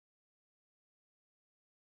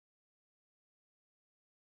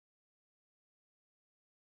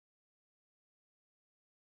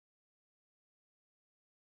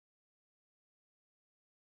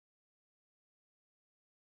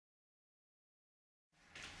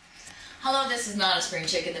Hello, this is Not a Spring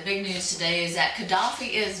Chicken. The big news today is that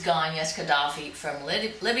Gaddafi is gone. Yes, Gaddafi from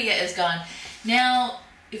Libya is gone. Now,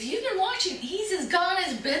 if you've been watching, he's as gone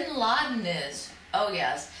as Bin Laden is. Oh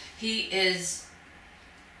yes, he is,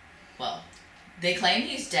 well, they claim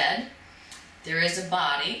he's dead. There is a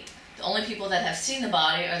body. The only people that have seen the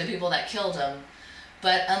body are the people that killed him.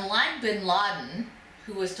 But unlike Bin Laden,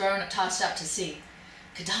 who was tossed out to sea,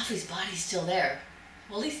 Gaddafi's body's still there.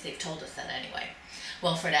 Well, at least they've told us that anyway.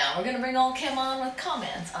 Well, for now, we're going to bring Oldecam on with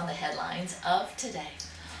comments on the headlines of today.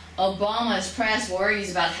 Obama's press worries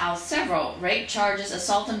about how several rape charges,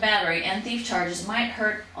 assault and battery, and thief charges might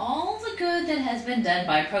hurt all the good that has been done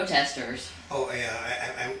by protesters. Oh,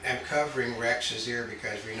 yeah, I'm covering Rex's ear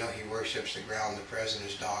because we know he worships the ground the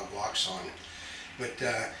president's dog walks on. But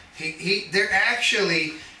they're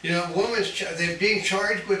actually, you know, they're being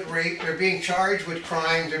charged with rape, they're being charged with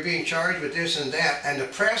crime, they're being charged with this and that, and the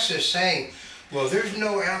press is saying, well, there's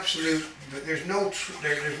no absolute, there's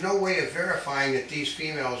no way of verifying that these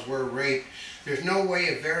females were raped. There's no way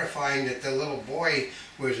of verifying that the little boy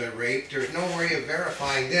was raped. There's no way of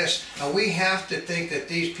verifying this. And we have to think that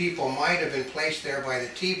these people might have been placed there by the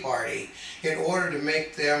Tea Party in order to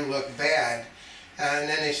make them look bad. And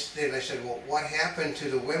then they said, well, what happened to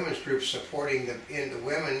the women's group supporting the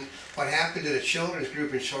women? What happened to the children's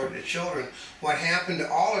group and supporting the children? What happened to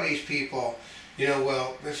all of these people? You know,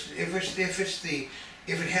 well, if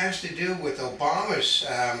it has to do with Obama's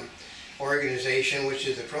organization, which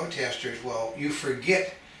is the protesters, well, you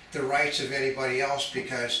forget the rights of anybody else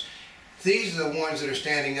because these are the ones that are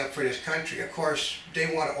standing up for this country. Of course,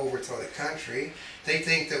 they want to overthrow the country. They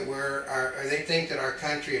think that they think that our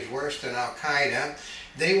country is worse than Al Qaeda.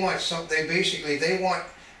 They want they want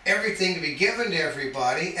everything to be given to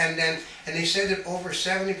everybody, and they said that over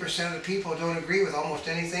 70% of the people don't agree with almost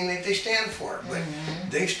anything that they stand for. But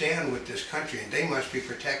they stand with this country, and they must be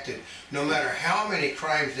protected no matter how many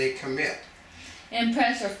crimes they commit. And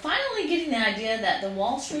press are finally getting the idea that the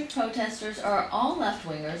Wall Street protesters are all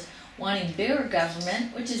left-wingers wanting bigger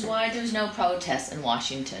government, which is why there's no protests in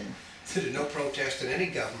Washington. There's no protest in any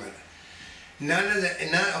government. None of that.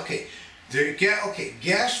 Okay. Okay,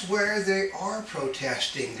 guess where they are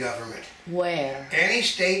protesting government? Where? Any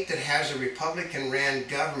state that has a Republican-ran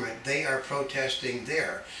government, they are protesting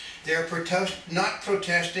there. They're not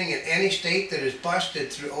protesting in any state that is busted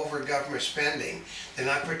through over government spending. They're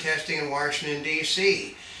not protesting in Washington,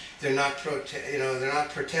 D.C. They're not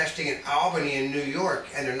protesting in Albany in New York,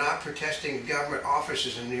 and they're not protesting in government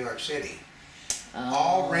offices in New York City.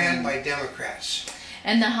 All ran by Democrats.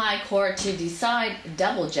 And the High Court to decide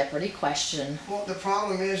double jeopardy question. Well, the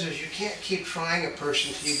problem is you can't keep trying a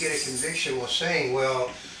person till you get a conviction while saying, well,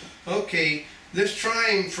 okay, let's try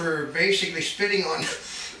him for basically spitting on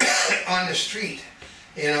on the street.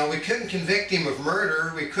 You know, we couldn't convict him of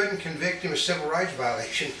murder. We couldn't convict him of civil rights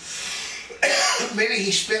violation. Maybe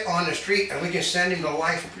he spit on the street and we can send him to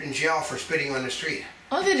life in jail for spitting on the street.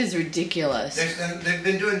 Oh, that is ridiculous. They've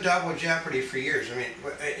been doing double jeopardy for years. I mean,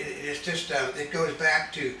 it's just, it goes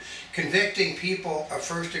back to convicting people of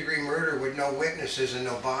first-degree murder with no witnesses and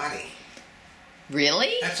no body.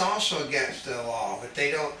 Really? That's also against the law, but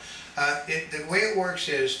they don't, the way it works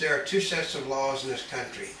is there are two sets of laws in this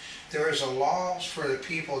country. There is a law for the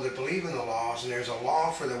people that believe in the laws, and there's a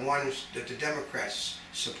law for the ones that the Democrats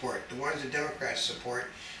support. The ones the Democrats support,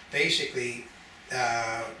 basically,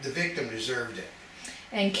 the victim deserved it.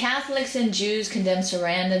 And Catholics and Jews condemn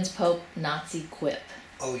Sarandon's Pope Nazi quip.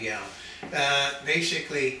 Oh yeah.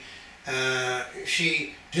 Basically,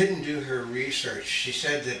 she didn't do her research. She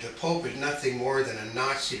said that the Pope is nothing more than a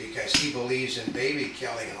Nazi because he believes in baby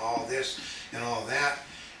killing and all this and all that.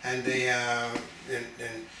 And the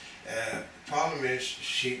problem is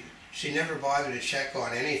she never bothered to check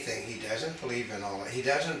on anything. He doesn't believe in all that. He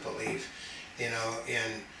doesn't believe, you know,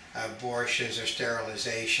 in abortions or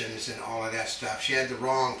sterilizations and all of that stuff. She had the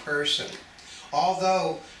wrong person.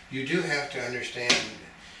 Although you do have to understand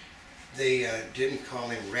they didn't call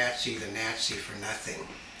him Ratsy the Nazi for nothing.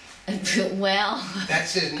 Well,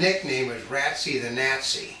 that's his nickname, was Ratsy the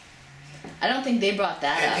Nazi. I don't think they brought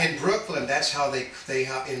that up. In Brooklyn, that's how they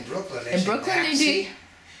in Brooklyn they in say Brooklyn Nazi. They do.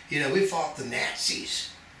 You know, we fought the Nazis.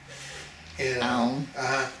 You know,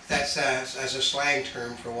 that's as a slang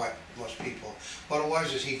term for what most people. What it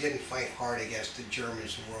was is he didn't fight hard against the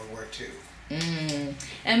Germans in World War II.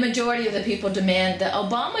 And majority of the people demand the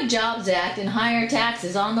Obama Jobs Act and higher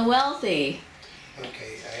taxes on the wealthy.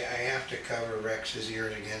 Okay, I have to cover Rex's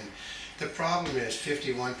ears again. The problem is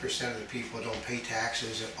 51% of the people don't pay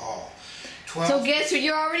taxes at all. So guess what?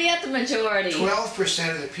 You're already at the majority.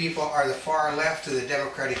 12% of the people are the far left of the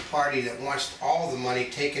Democratic Party that wants all the money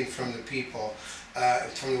taken from the people,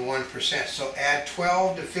 from the 1%. So add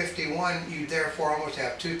 12 to 51, you therefore almost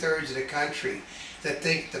have 2/3 of the country that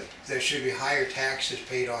think that there should be higher taxes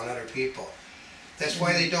paid on other people. That's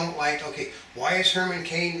why they don't like, okay, why is Herman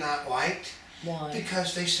Cain not liked? Why?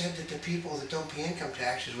 Because they said that the people that don't pay income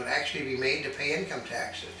taxes would actually be made to pay income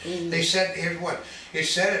taxes. They said, here's what, it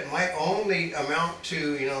said it might only amount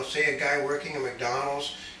to, you know, say a guy working at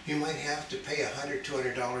McDonald's, you might have to pay $100,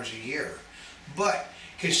 $200 a year. But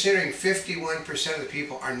considering 51% of the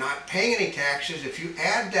people are not paying any taxes, if you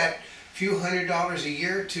add that few $100s a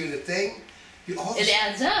year to the thing, it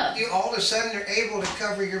adds up. You all of a sudden are able to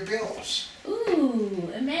cover your bills.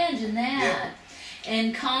 Ooh, imagine that. Yeah.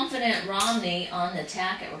 And confident Romney on the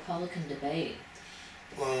attack at Republican debate.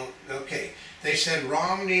 Well, okay. They said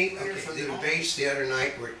Romney, okay, for the debates the other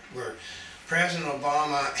night were President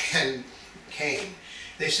Obama and Cain.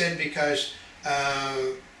 They said because,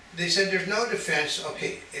 they said there's no defense,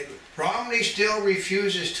 okay, Romney still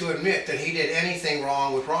refuses to admit that he did anything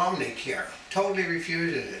wrong with Romneycare. Totally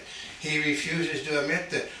refuses it. He refuses to admit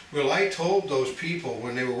that, well, I told those people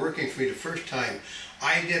when they were working for me the first time,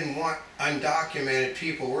 I didn't want undocumented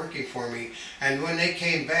people working for me, and when they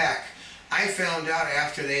came back, I found out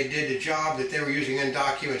after they did the job that they were using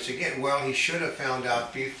undocumented again. Well, he should have found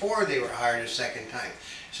out before they were hired a second time.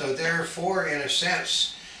 So therefore, in a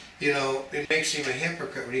sense, you know, it makes him a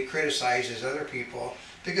hypocrite when he criticizes other people,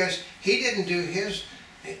 because he didn't do his,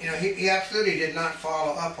 you know, he absolutely did not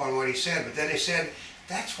follow up on what he said, but then he said,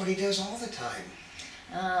 that's what he does all the time.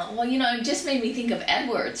 Well, you know, it just made me think of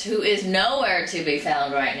Edwards, who is nowhere to be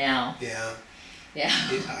found right now. Yeah. Yeah.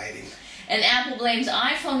 He's hiding. And Apple blames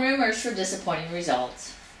iPhone rumors for disappointing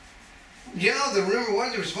results. You know, the rumor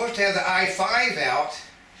was they were supposed to have the i5 out,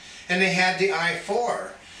 and they had the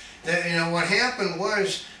i4. That, you know, what happened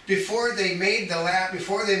was before they made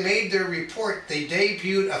before they made their report, they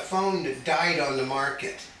debuted a phone that died on the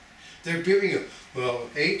market. They're giving you, well,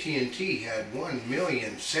 AT&T had 1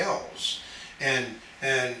 million cells. And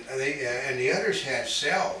the others had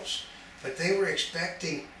cells, but they were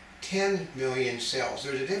expecting 10 million cells.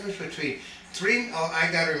 There's a difference between I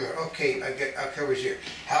got to remember, okay, I'll cover this here.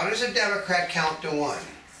 How does a Democrat count to 1?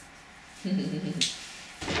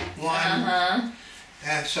 1.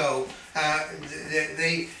 And so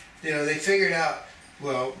they figured out,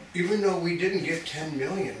 well, even though we didn't get 10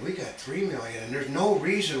 million, we got 3 million, and there's no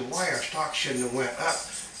reason why our stock shouldn't have went up.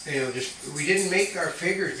 You know, we didn't make our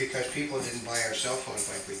figures because people didn't buy our cell phones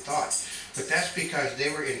like we thought. But that's because they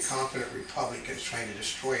were incompetent Republicans trying to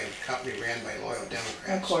destroy a company ran by loyal Democrats.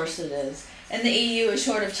 Of course it is. And the EU is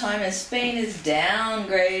short of time as Spain is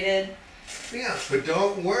downgraded. Yeah, but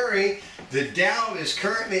don't worry. The Dow is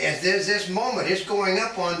currently, at this moment, it's going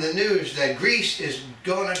up on the news that Greece is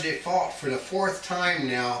going to default for the 4th time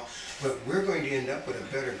now. But we're going to end up with a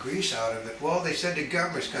better Greece out of it. Well, they said the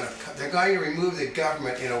government's going to, they're going to remove the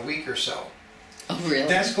government in a week or so. Oh, really?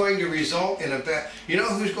 That's going to result in you know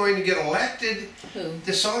who's going to get elected? Who?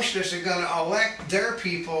 The socialists are going to elect their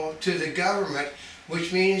people to the government,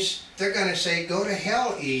 which means they're going to say, go to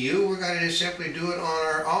hell, EU. We're going to just simply do it on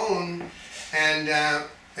our own.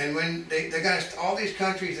 And when they're going to, all these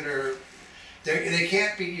countries that are, they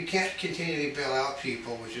can't be, you can't continually bail out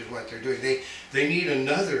people, which is what they're doing. They need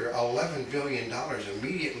another $11 billion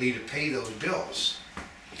immediately to pay those bills.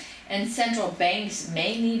 And central banks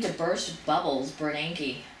may need to burst bubbles,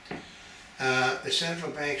 Bernanke. The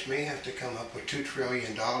central banks may have to come up with $2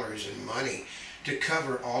 trillion in money to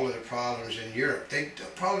cover all of the problems in Europe. The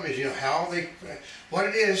problem is, you know, what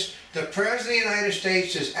it is, the President of the United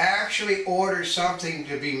States has actually ordered something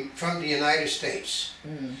to be from the United States.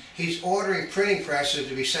 He's ordering printing presses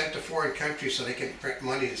to be sent to foreign countries so they can print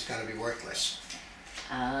money that's going to be worthless.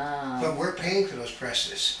 But we're paying for those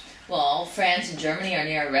presses. Well, France and Germany are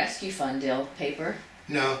near a rescue fund deal paper.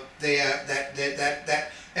 No, they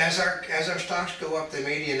as our stocks go up, they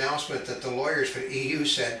made the announcement that the lawyers for the EU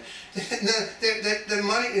said the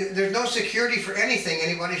money, there's no security for anything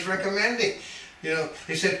anybody's recommending. You know,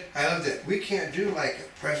 they said, I love that. We can't do like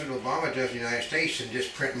President Obama does in the United States and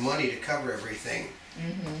just print money to cover everything.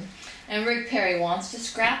 And Rick Perry wants to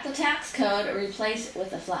scrap the tax code or replace it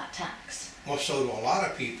with a flat tax. Well, so do a lot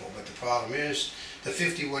of people, but the problem is the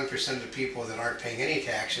 51% of the people that aren't paying any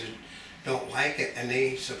taxes don't like it, and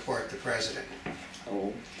they support the president.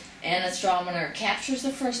 Oh. An astronomer captures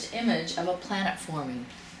the first image of a planet forming.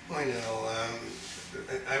 I know.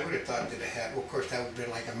 I would have thought that it had, well, of course, that would have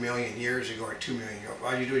been like 1 million years ago or 2 million years ago.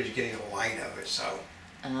 All you do is getting a light of it, so.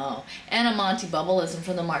 Oh. And a Monty Bubbleism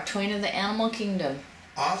from the Mark Twain of the Animal Kingdom.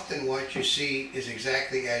 often what you see is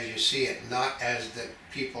exactly as you see it, not as the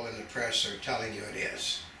people in the press are telling you it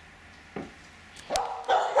is.